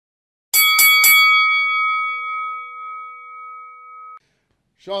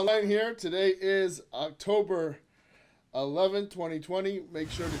Sean Lennon here. Today is October 11th, 2020. Make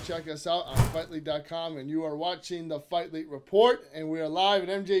sure to check us out on Fightlete.com. And you are watching the Fightlete Report. And we are live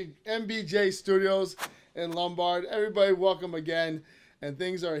at MBJ Studios in Lombard. Everybody, welcome again. And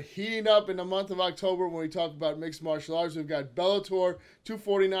things are heating up in the month of October when we talk about mixed martial arts. We've got Bellator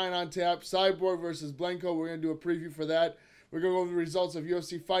 249 on tap, Cyborg versus Blanco. We're going to do a preview for that. We're going to go over the results of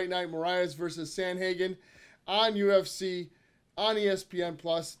UFC Fight Night Moraes versus Sandhagen on UFC on ESPN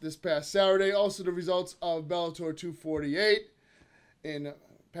Plus this past Saturday. Also the results of Bellator 248 in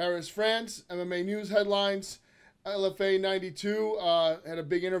Paris, France. MMA News Headlines. LFA 92 had a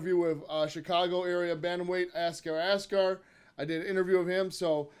big interview with Chicago area bantamweight Askar. I did an interview of him,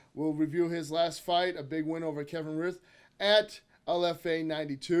 so we'll review his last fight, a big win over Kevin Rith at LFA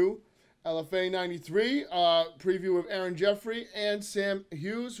 92. LFA 93, preview of Aaron Jeffrey and Sam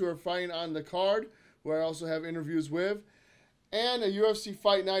Hughes, who are fighting on the card, who I also have interviews with. And a UFC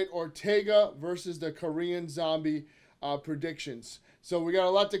Fight Night Ortega versus the Korean Zombie predictions. So we got a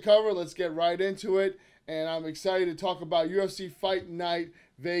lot to cover. Let's get right into it. And I'm excited to talk about UFC Fight Night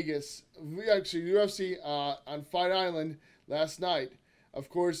Vegas. UFC on Fight Island last night. Of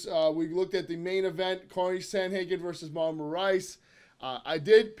course, we looked at the main event, Corey Sandhagen versus Marlon Moraes. I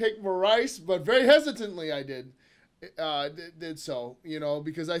did pick Moraes, but very hesitantly I did so,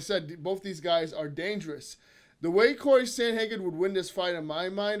 because I said both these guys are dangerous. The way Corey Sandhagen would win this fight, in my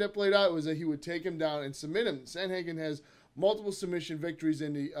mind, that played out was that he would take him down and submit him. Sandhagen has multiple submission victories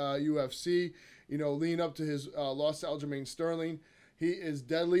in the UFC, leading up to his loss to Aljamain Sterling. He is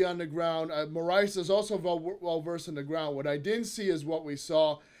deadly on the ground. Moraes is also well-versed on the ground. What I didn't see is what we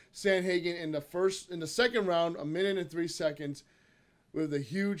saw. Sandhagen in the second round, 1 minute and 3 seconds, with a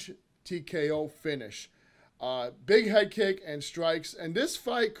huge TKO finish. Big head kick and strikes. And this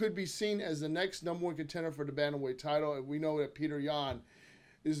fight could be seen as the next number one contender for the bantamweight title. And we know that Peter Yan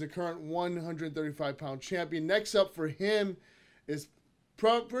is the current 135-pound champion. Next up for him is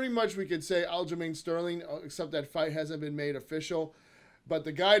pretty much, we could say, Aljamain Sterling, except that fight hasn't been made official. But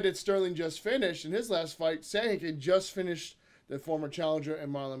the guy that Sterling just finished in his last fight, Sandhagen, just finished the former challenger in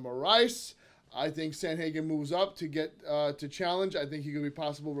Marlon Moraes. I think Sandhagen moves up to get to challenge. I think he could be a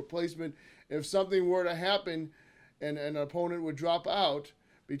possible replacement. If something were to happen and an opponent would drop out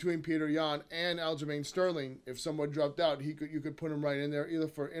between Peter Yan and Aljamain Sterling, if someone dropped out, you could put him right in there, either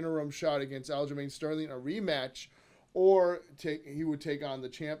for an interim shot against Aljamain Sterling, a rematch, or he would take on the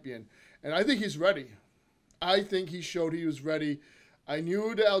champion. And I think he's ready. I think he showed he was ready. I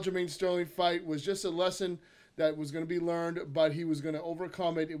knew the Aljamain Sterling fight was just a lesson that was going to be learned, but he was going to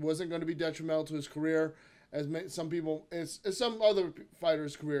overcome it. It wasn't going to be detrimental to his career, as some other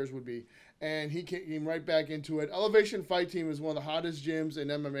fighters' careers would be. And he came right back into it. Elevation Fight Team is one of the hottest gyms in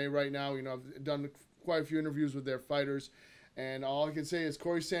MMA right now. I've done quite a few interviews with their fighters. And all I can say is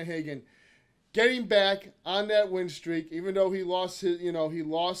Corey Sandhagen getting back on that win streak, even though he lost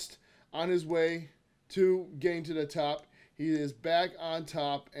on his way to getting to the top. He is back on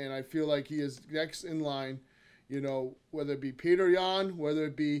top, and I feel like he is next in line, whether it be Peter Yan, whether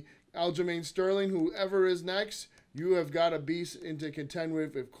it be Aljamain Sterling, whoever is next, you have got a beast to contend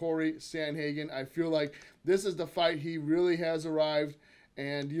with Corey Sandhagen. I feel like this is the fight he really has arrived.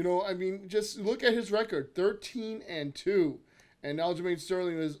 And, just look at his record, 13-2. And Aljamain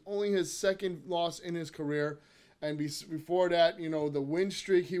Sterling is only his second loss in his career. And before that, the win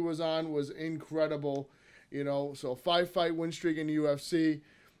streak he was on was incredible. So a 5-fight win streak in the UFC.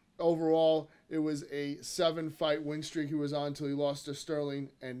 Overall, it was a 7-fight win streak he was on until he lost to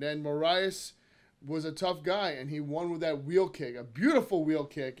Sterling. And then Moraes was a tough guy, and he won with that wheel kick, a beautiful wheel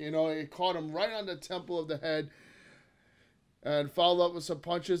kick. It caught him right on the temple of the head and followed up with some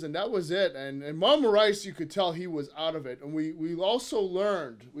punches, and that was it. And Marlon Moraes, you could tell he was out of it. And we also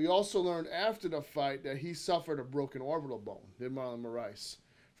learned after the fight that he suffered a broken orbital bone, did Marlon Moraes,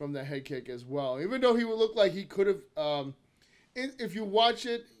 from the head kick as well. Even though he would look like he could have, if you watch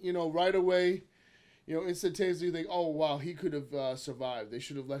it, right away, instantaneously you think, oh, wow, he could have survived. They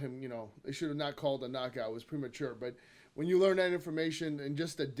should have let him, they should have not called a knockout. It was premature. But when you learn that information and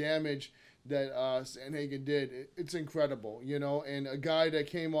just the damage that Sandhagen did, it's incredible, And a guy that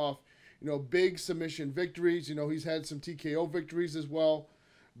came off, big submission victories. He's had some TKO victories as well.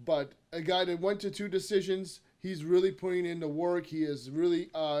 But a guy that went to 2 decisions, he's really putting in the work. He is really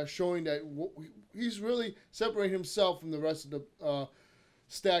showing that he's really separating himself from the rest of the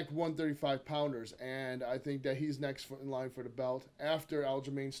stacked 135-pounders, and I think that he's next in line for the belt after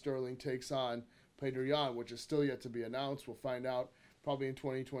Aljamain Sterling takes on Peter Yan, which is still yet to be announced. We'll find out probably in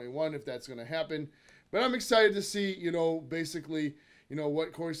 2021 if that's going to happen. But I'm excited to see, basically,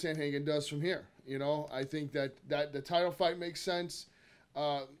 what Corey Sandhagen does from here. I think that the title fight makes sense.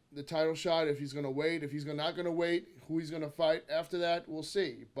 the title shot, if he's going to wait, if he's not going to wait, who he's going to fight after that, we'll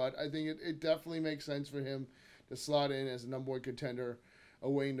see. But I think it definitely makes sense for him to slot in as a number 1 contender,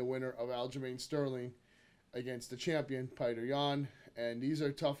 awaiting the winner of Aljamain Sterling against the champion, Petr Yan. And these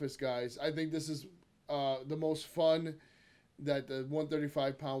are toughest guys. I think this is the most fun that the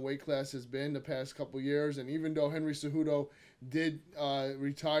 135-pound weight class has been the past couple years. And even though Henry Cejudo did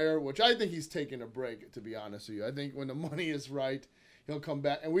retire, which I think he's taking a break, to be honest with you. I think when the money is right, he'll come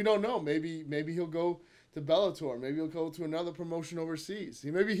back. And we don't know. Maybe he'll go to Bellator. Maybe he'll go to another promotion overseas.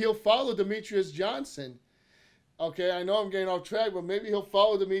 Maybe he'll follow Demetrius Johnson. Okay, I know I'm getting off track, but maybe he'll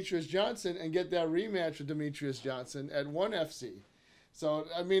follow Demetrius Johnson and get that rematch with Demetrius Johnson at ONE FC. So,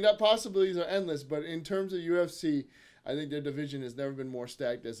 I mean, that possibilities are endless. But in terms of UFC, I think their division has never been more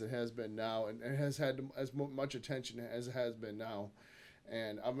stacked as it has been now, and it has had as much attention as it has been now.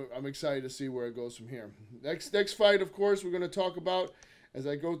 And I'm excited to see where it goes from here. Next fight, of course, we're going to talk about, as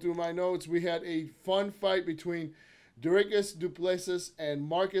I go through my notes, we had a fun fight between Dricus du Plessis and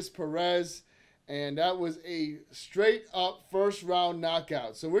Marcus Perez, and that was a straight-up first-round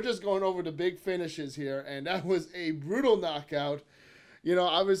knockout. So we're just going over the big finishes here, and that was a brutal knockout. You know,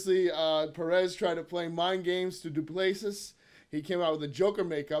 obviously, Perez tried to play mind games to du Plessis. He came out with a Joker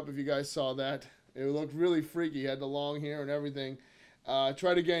makeup, if you guys saw that. It looked really freaky. He had the long hair and everything.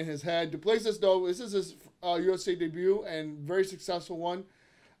 Tried to get in his head. Du Plessis, though, this is his UFC debut and very successful one.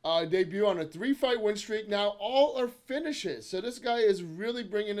 Debut on a 3-fight win streak. Now, all are finishes. So this guy is really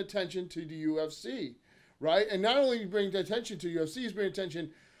bringing attention to the UFC, right? And not only bringing attention to UFC, he's bringing attention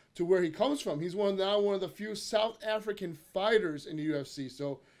to where he comes from. He's now one of the few South African fighters in the UFC.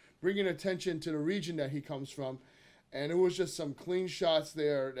 So bringing attention to the region that he comes from. And it was just some clean shots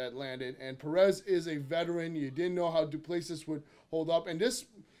there that landed. And Perez is a veteran. You didn't know how du Plessis would hold up. And this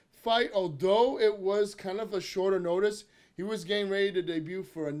fight, although it was kind of a shorter notice, he was getting ready to debut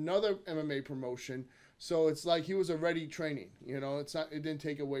for another MMA promotion. So it's like he was already training. You know, it didn't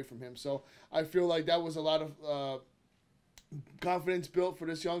take away from him. So I feel like that was a lot of confidence built for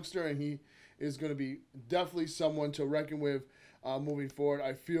this youngster, and he is going to be definitely someone to reckon with moving forward.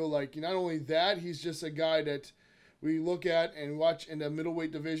 I feel like not only that, he's just a guy that we look at and watch in the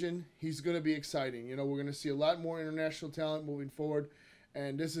middleweight division. He's going to be exciting. You know, we're going to see a lot more international talent moving forward,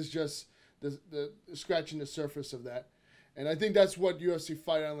 and this is just the scratching the surface of that. And I think that's what UFC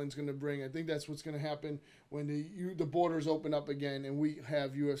Fight Island is going to bring. I think that's what's going to happen when the borders open up again and we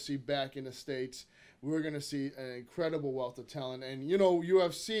have UFC back in the States. We're going to see an incredible wealth of talent. And, you know,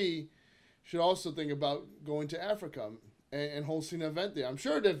 UFC should also think about going to Africa and hosting an event there. I'm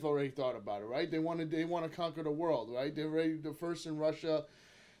sure they've already thought about it, right? They want to conquer the world, right? They were the first in Russia.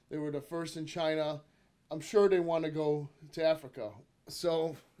 They were the first in China. I'm sure they want to go to Africa.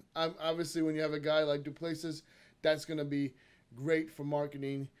 So, obviously, when you have a guy like du Plessis, that's going to be great for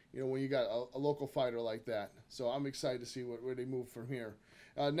marketing, you know, when you got a local fighter like that. So I'm excited to see where they move from here.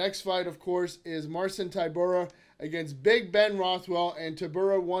 Next fight, of course, is Marcin Tybura against Big Ben Rothwell, and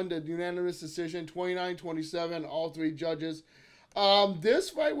Tybura won the unanimous decision, 29-27, all 3 judges.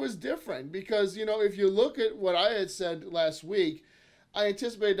 This fight was different because, you know, if you look at what I had said last week, I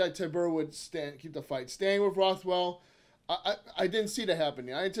anticipated that Tybura would keep the fight staying with Rothwell. I didn't see that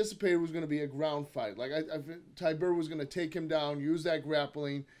happening. I anticipated it was going to be a ground fight. Like, Tybura was going to take him down, use that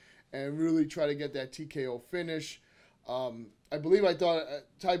grappling, and really try to get that TKO finish. I thought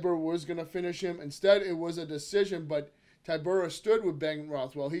Tybura was going to finish him. Instead, it was a decision, but Tybura stood with Ben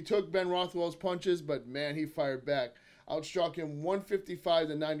Rothwell. He took Ben Rothwell's punches, but, man, he fired back. Outstruck him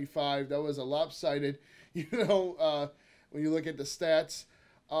 155-95. That was a lopsided, you know, when you look at the stats.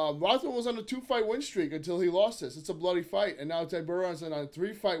 Rothwell was on a 2-fight win streak until he lost this. It's a bloody fight. And now Tybura is on a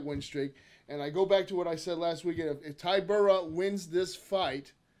 3-fight win streak. And I go back to what I said last week. If Tybura wins this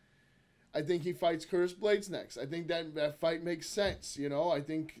fight, I think he fights Curtis Blades next. I think that fight makes sense. You know, I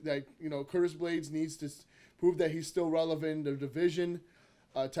think that, you know, Curtis Blades needs to prove that he's still relevant in the division.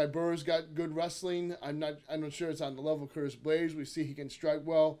 Tybura's got good wrestling. I'm not sure it's on the level of Curtis Blades. We see he can strike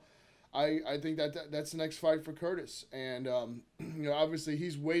well. I think that's the next fight for Curtis. And, you know, obviously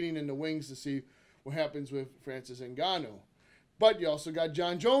he's waiting in the wings to see what happens with Francis Ngannou. But you also got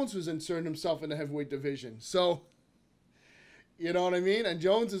John Jones, who's inserting himself in the heavyweight division. So, you know what I mean? And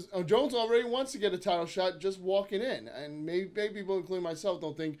Jones already wants to get a title shot just walking in. And maybe people, including myself,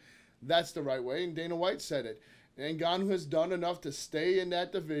 don't think that's the right way. And Dana White said it. And Ngannou has done enough to stay in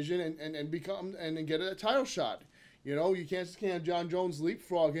that division and become and get a title shot. You know, you can't have John Jones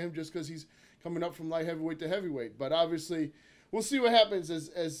leapfrog him just because he's coming up from light heavyweight to heavyweight. But obviously, we'll see what happens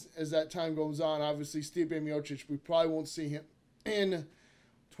as that time goes on. Obviously, Stipe Miocic, we probably won't see him in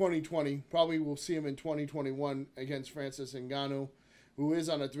 2020. Probably we'll see him in 2021 against Francis Ngannou, who is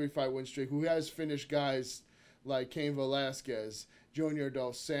on a 3-fight win streak, who has finished guys like Cain Velasquez, Junior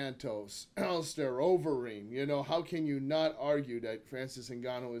Dos Santos, Alistair Overeem. You know, how can you not argue that Francis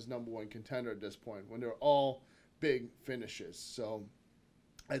Ngannou is number one contender at this point when they're all big finishes? So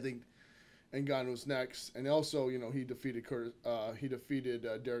I think Ngannou's next, and also, you know, he defeated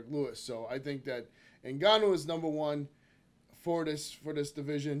Derek Lewis. So I think that Ngannou is number one for this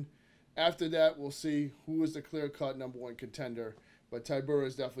division. After that, we'll see who is the clear-cut number one contender. But Tybura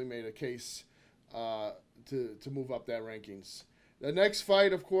has definitely made a case to move up that rankings. The next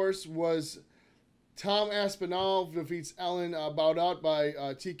fight, of course, was Tom Aspinall defeats Alan Baudot by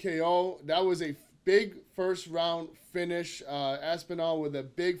TKO. That was a big first round finish. Aspinall with a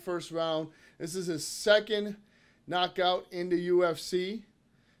big first round. This is his second knockout in the UFC.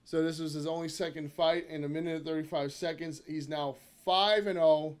 So this was his only second fight in 1 minute and 35 seconds. He's now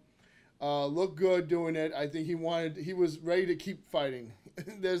 5-0. Looked good doing it. I think he was ready to keep fighting.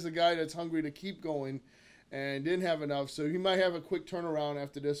 There's a guy that's hungry to keep going and didn't have enough. So he might have a quick turnaround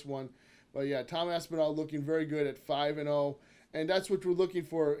after this one. But yeah, Tom Aspinall looking very good at 5-0. And that's what we're looking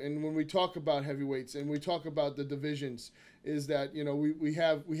for. And when we talk about heavyweights and we talk about the divisions, is that, you know, we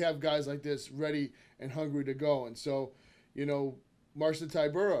have guys like this ready and hungry to go. And so, you know, Marcin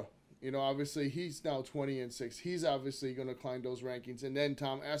Tybura, you know, obviously he's now 20-6. He's obviously going to climb those rankings. And then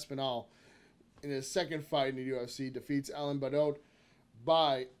Tom Aspinall, in his second fight in the UFC, defeats Alan Baudot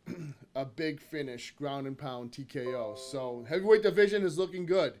by a big finish, ground and pound TKO. So heavyweight division is looking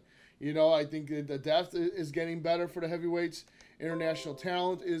good. You know, I think the depth is getting better for the heavyweights. International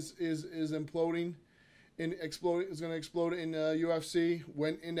talent is imploding, is going to explode in UFC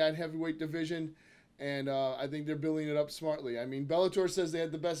when in that heavyweight division, and I think they're building it up smartly. I mean, Bellator says they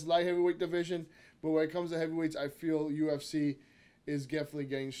had the best light heavyweight division, but when it comes to heavyweights, I feel UFC is definitely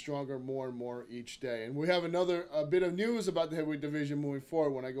getting stronger more and more each day. And we have a bit of news about the heavyweight division moving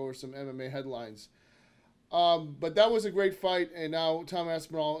forward when I go over some MMA headlines. But that was a great fight, and now Tom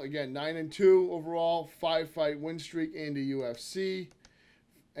Aspinall, again, 9-2 overall, 5-fight win streak in the UFC,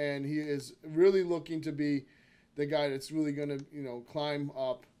 and he is really looking to be the guy that's really going to, you know, climb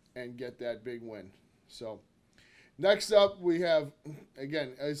up and get that big win. So next up, we have,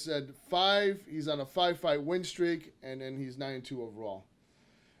 again, I said he's on a 5-fight win streak, and then he's 9-2 overall.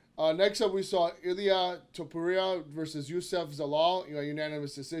 Next up, we saw Ilia Topuria versus Youssef Zalal, you know,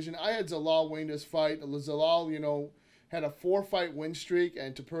 unanimous decision. I had Zalal win this fight. Zalal, you know, had a 4-fight win streak,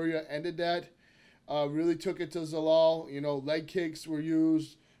 and Topuria ended that. Really took it to Zalal. You know, leg kicks were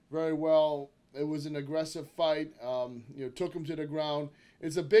used very well. It was an aggressive fight. You know, took him to the ground.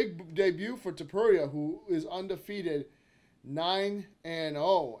 It's a big debut for Topuria, who is undefeated,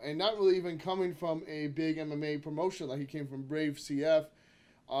 9-0, and not really even coming from a big MMA promotion. Like, he came from Brave CF.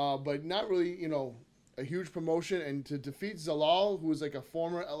 But not really, you know, a huge promotion. And to defeat Zalal, who was like a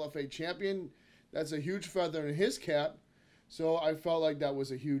former LFA champion, that's a huge feather in his cap. So I felt like that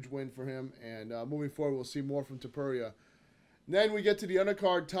was a huge win for him. And moving forward, we'll see more from Topuria. Then we get to the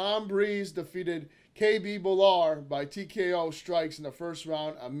undercard. Tom Breeze defeated KB Bolar by TKO strikes in the first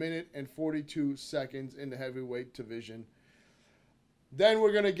round, 1 minute and 42 seconds in the heavyweight division. Then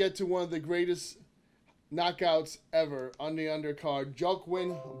we're going to get to one of the greatest knockouts ever on the undercard.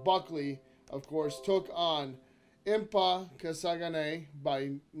 Joaquin Buckley, of course, took on Impa Kasagane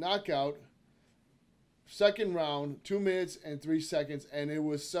by knockout. Second round, 2 minutes and 3 seconds, and it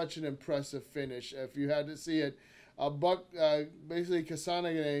was such an impressive finish. If you had to see it, basically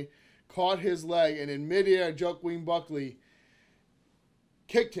Kasagane caught his leg, and in midair, Joaquin Buckley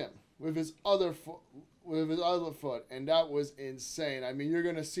kicked him with his other foot. And that was insane. I mean, you're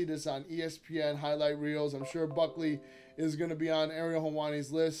going to see this on ESPN highlight reels. I'm sure Buckley is going to be on Ariel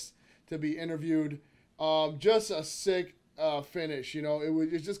Helwani's list to be interviewed. Just a sick finish. You know,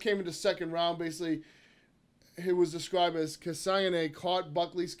 it just came in the second round. Basically, it was described as Kasagane caught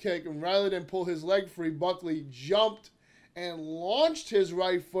Buckley's kick, and rather than pull his leg free, Buckley jumped and launched his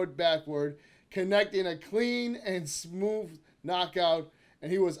right foot backward, connecting a clean and smooth knockout.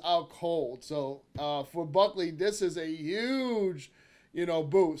 And he was out cold. So for Buckley, this is a huge, you know,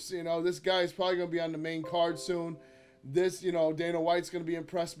 boost. You know, this guy is probably going to be on the main card soon. This, you know, Dana White's going to be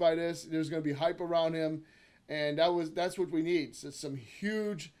impressed by this. There's going to be hype around him. And that's what we need. So some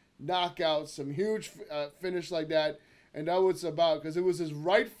huge knockouts, some huge finish like that. And that was about, because it was his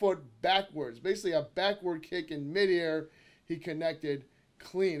right foot backwards. Basically a backward kick in midair. He connected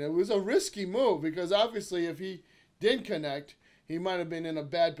clean. It was a risky move because obviously if he didn't connect, he might have been in a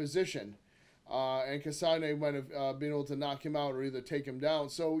bad position, and Kasagane might have been able to knock him out or either take him down.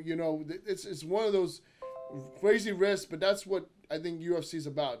 So, you know, it's one of those crazy risks, but that's what I think UFC is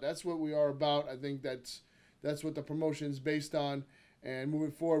about. That's what we are about. I think that's what the promotion is based on, And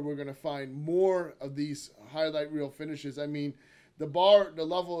moving forward, we're going to find more of these highlight reel finishes. I mean, the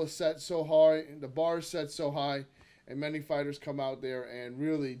level is set so high, the bar is set so high, and many fighters come out there and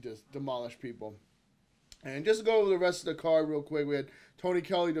really just demolish people. And just to go over the rest of the card real quick, we had Tony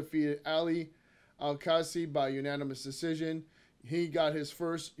Kelly defeated Ali Al-Kasi by unanimous decision. He got his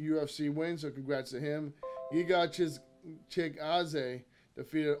first UFC win, so congrats to him. Giga Chikadze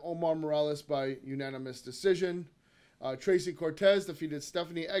defeated Omar Morales by unanimous decision. Tracy Cortez defeated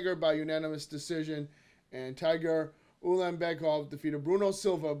Stephanie Egger by unanimous decision. And Tiger Ulanbekov defeated Bruno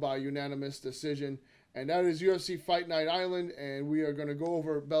Silva by unanimous decision. And that is UFC Fight Night Island, and we are going to go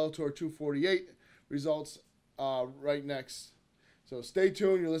over Bellator 248 results right next. So stay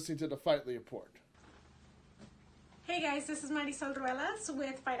tuned. You're listening to the Fightlete Report. Hey guys, this is Marisol Ruelas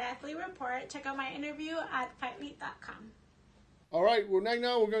with Fightlete Report. Check out my interview at fightlete.com. All right, well,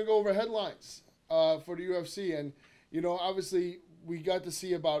 now we're going to go over headlines for the UFC. And, you know, obviously we got to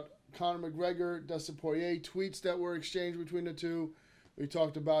see about Conor McGregor, Dustin Poirier, tweets that were exchanged between the two. We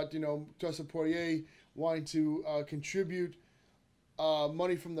talked about, you know, Dustin Poirier wanting to contribute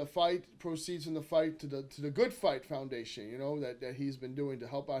money from the fight, proceeds from the fight to the Good Fight Foundation, you know, that he's been doing to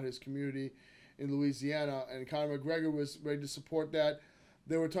help out his community in Louisiana. And Conor McGregor was ready to support that.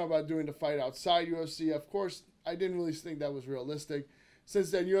 They were talking about doing the fight outside UFC. Of course, I didn't really think that was realistic.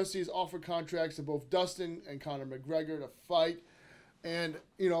 Since then, UFC has offered contracts to both Dustin and Conor McGregor to fight. And,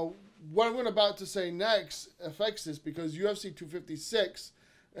 you know, what I'm about to say next affects this because UFC 256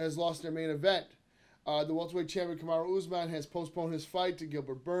 has lost their main event. The welterweight champion Kamaru Usman has postponed his fight to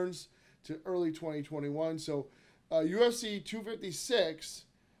Gilbert Burns to early 2021. So UFC 256,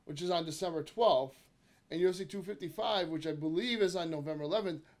 which is on December 12th, and UFC 255, which I believe is on November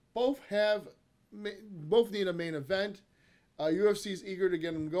 11th, both need a main event. UFC is eager to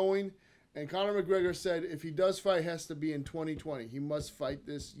get them going. And Conor McGregor said if he does fight, it has to be in 2020. He must fight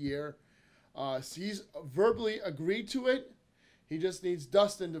this year. So he's verbally agreed to it. He just needs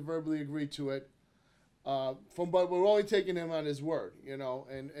Dustin to verbally agree to it. But we're only taking him on his word, you know.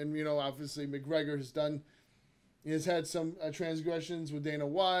 And you know, obviously McGregor has had some transgressions with Dana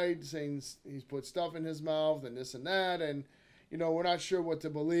White, saying he's put stuff in his mouth and this and that. And, you know, we're not sure what to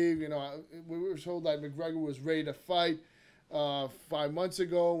believe. You know, we were told that McGregor was ready to fight 5 months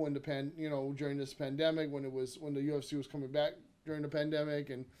ago when during this pandemic, when the UFC was coming back during the pandemic,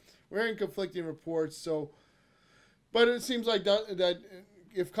 and we're hearing conflicting reports. So, but it seems like that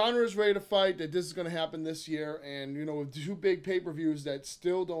if Conor is ready to fight, that this is going to happen this year. And, you know, with two big pay-per-views that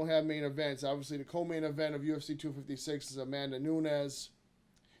still don't have main events, obviously the co-main event of UFC 256 is Amanda Nunes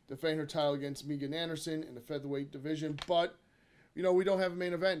defending her title against Megan Anderson in the featherweight division. But, you know, we don't have a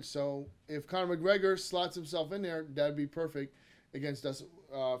main event. So if Conor McGregor slots himself in there, that'd be perfect against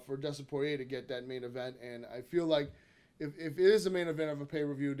for Dustin Poirier to get that main event. And I feel like if it is a main event of a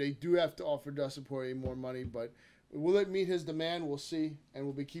pay-per-view, they do have to offer Dustin Poirier more money. But will it meet his demand? We'll see. And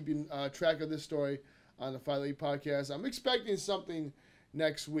we'll be keeping track of this story on the Fightlete Podcast. I'm expecting something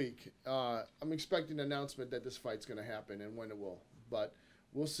next week. I'm expecting an announcement that this fight's going to happen and when it will. But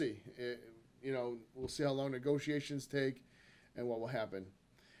we'll see. We'll see how long negotiations take and what will happen.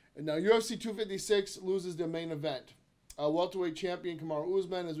 And now UFC 256 loses their main event. Welterweight champion Kamaru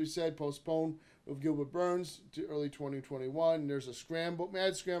Usman, as we said, postponed with Gilbert Burns to early 2021. There's a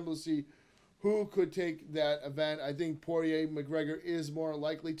mad scramble to see who could take that event. I think Poirier McGregor is more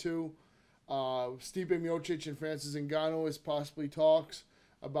likely to. Stipe Miocic and Francis Ngannou is possibly talks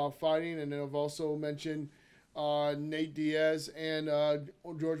about fighting, and then I've also mentioned Nate Diaz and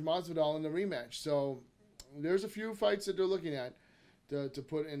George Masvidal in the rematch. So there's a few fights that they're looking at to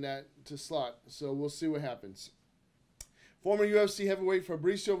put in that slot. So we'll see what happens. Former UFC heavyweight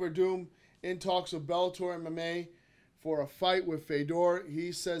Fabricio Verdum in talks with Bellator MMA for a fight with Fedor.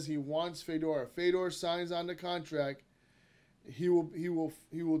 He says he wants Fedor. If Fedor signs on the contract, he will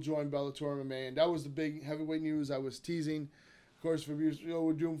join Bellator MMA. And that was the big heavyweight news I was teasing. Of course, Fabricio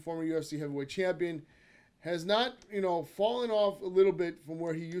Verdum, former UFC heavyweight champion, has not, fallen off a little bit from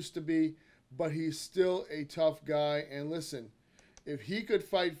where he used to be, but he's still a tough guy. And listen, if he could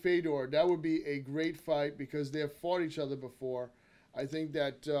fight Fedor, that would be a great fight because they have fought each other before. I think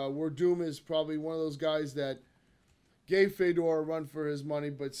that Verdum is probably one of those guys that gave Fedor a run for his money,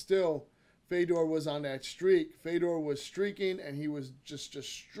 but still, Fedor was on that streak. Fedor was streaking, and he was just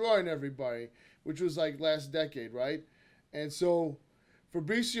destroying everybody, which was like last decade, right? And so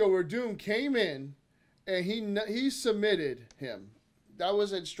Fabricio Verdum came in, and he submitted him. That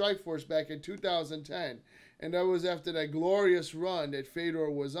was at Strikeforce back in 2010. And that was after that glorious run that Fedor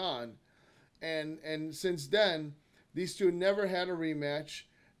was on. And since then, these two never had a rematch.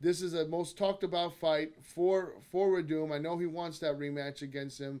 this is the most talked about fight for Werdum. I know he wants that rematch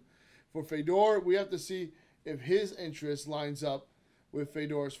against him. For Fedor, we have to see if his interest lines up with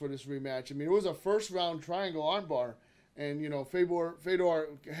Fedor's for this rematch. I mean, it was a first-round triangle armbar, and, you know, Fedor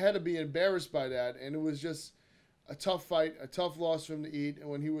had to be embarrassed by that, and it was just a tough fight, a tough loss for him to eat, and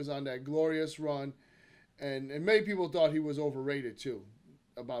when he was on that glorious run, and many people thought he was overrated, too,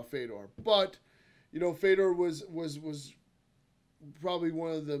 about Fedor. But, you know, Fedor was probably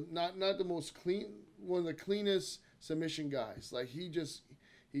one of the, not the most clean, one of the cleanest submission guys. Like,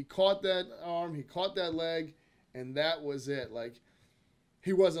 he caught that arm, he caught that leg, and that was it. Like,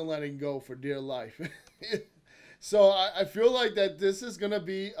 he wasn't letting go for dear life. So I feel like that this is going to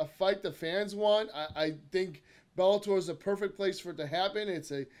be a fight the fans want. I think Bellator is a perfect place for it to happen.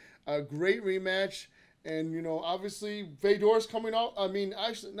 It's a great rematch. And, you know, obviously, Fedor's coming off. I mean,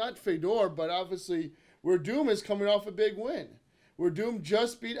 actually, not Fedor, but obviously, Werdum is coming off a big win. Werdum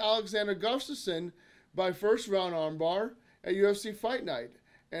just beat Alexander Gustafsson by first-round armbar at UFC Fight Night.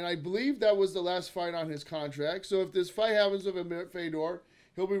 And I believe that was the last fight on his contract. So if this fight happens with Fedor,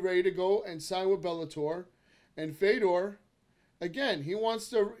 he'll be ready to go and sign with Bellator. And Fedor, again, he wants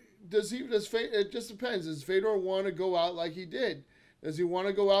to. It just depends. Does Fedor want to go out like he did? Does he want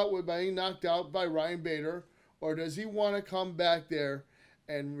to go out with being knocked out by Ryan Bader, or does he want to come back there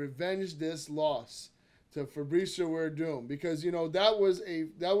and revenge this loss to Fabricio Werdum? Because, you know, that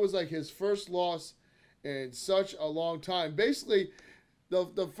was like his first loss in such a long time. Basically,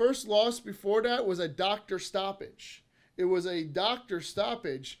 the first loss before that was a doctor stoppage. It was a doctor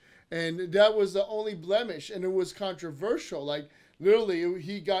stoppage, and that was the only blemish, and it was controversial. Like, literally,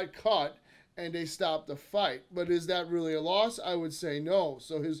 he got caught, and they stopped the fight. But is that really a loss? I would say no.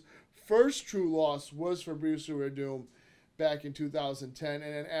 So his first true loss was Fabricio Werdum back in 2010,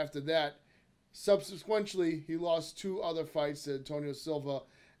 and then after that, subsequently, he lost 2 other fights to Antonio Silva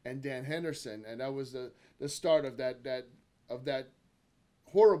and Dan Henderson, and that was the start of that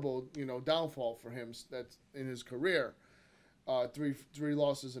horrible, you know, downfall for him that's in his career. 3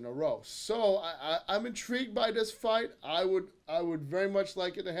 losses in a row. So I'm intrigued by this fight. I would very much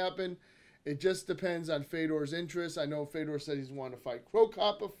like it to happen. It just depends on Fedor's interest. I know Fedor said he's wanted to fight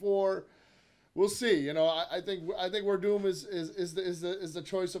Krokop before. We'll see. You know, I think Werdum is the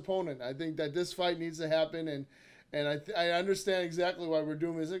choice opponent. I think that this fight needs to happen, and I understand exactly why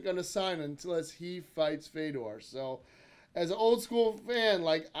Werdum isn't going to sign until he fights Fedor. So, as an old school fan,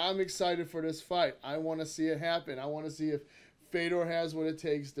 like, I'm excited for this fight. I want to see it happen. I want to see if Fedor has what it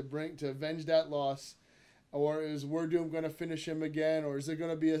takes to avenge that loss, or is Werdum going to finish him again, or is it going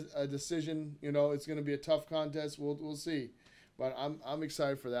to be a decision? You know, it's going to be a tough contest. We'll see, but I'm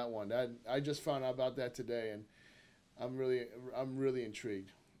excited for that one. I just found out about that today, and I'm really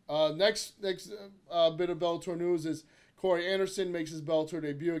intrigued. Next bit of Bellator news is Corey Anderson makes his Bellator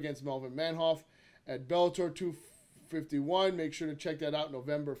debut against Melvin Manhoff at Bellator 251. Make sure to check that out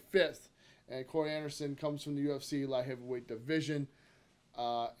November 5th. And Corey Anderson comes from the UFC light heavyweight division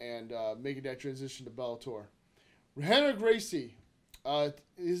and making that transition to Bellator. Renan Gracie,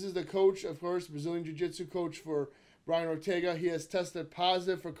 this is the coach, of course, Brazilian Jiu-Jitsu coach for Brian Ortega. He has tested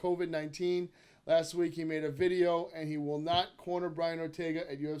positive for COVID-19. Last week he made a video, and he will not corner Brian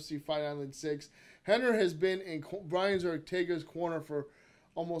Ortega at UFC Fight Island 6. Henner has been in Brian Ortega's corner for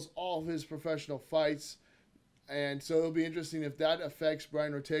almost all of his professional fights. And so it'll be interesting if that affects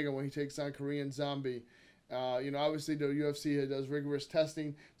Brian Ortega when he takes on Korean Zombie. You know, obviously the UFC does rigorous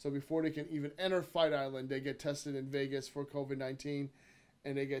testing, so before they can even enter Fight Island, they get tested in Vegas for COVID-19,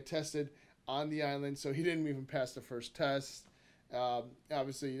 and they get tested on the island. So he didn't even pass the first test.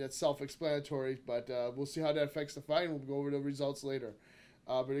 Obviously, that's self-explanatory, but we'll see how that affects the fight, and we'll go over the results later,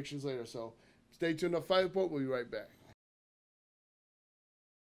 predictions later. So stay tuned to Fight Report. We'll be right back.